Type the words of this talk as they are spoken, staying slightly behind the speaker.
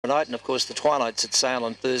night, and of course the Twilights at Sale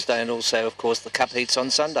on Thursday, and also of course the Cup Heats on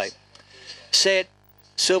Sunday. Set.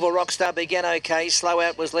 Silver Rockstar began okay. Slow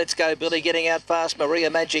out was Let's Go Billy, getting out fast. Maria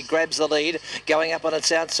Magic grabs the lead. Going up on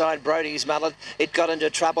its outside, Brody's Mullet. It got into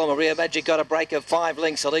trouble. Maria Magic got a break of 5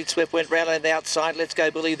 lengths. Elite Swift went round on the outside. Let's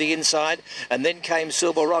Go Billy the inside. And then came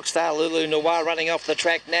Silver Rockstar. Lulu Noir running off the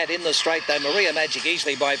track. Nat in the straight though. Maria Magic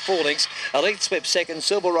easily by 4 lengths. Elite Swift second.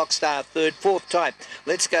 Silver Rockstar third. Fourth type.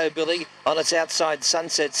 Let's Go Billy on its outside.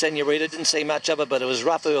 Sunset Senorita. Didn't see much of it, but it was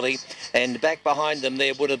rough early. And back behind them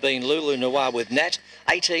there would have been Lulu Noir with Nat.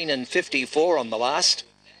 18 and 54 on the last.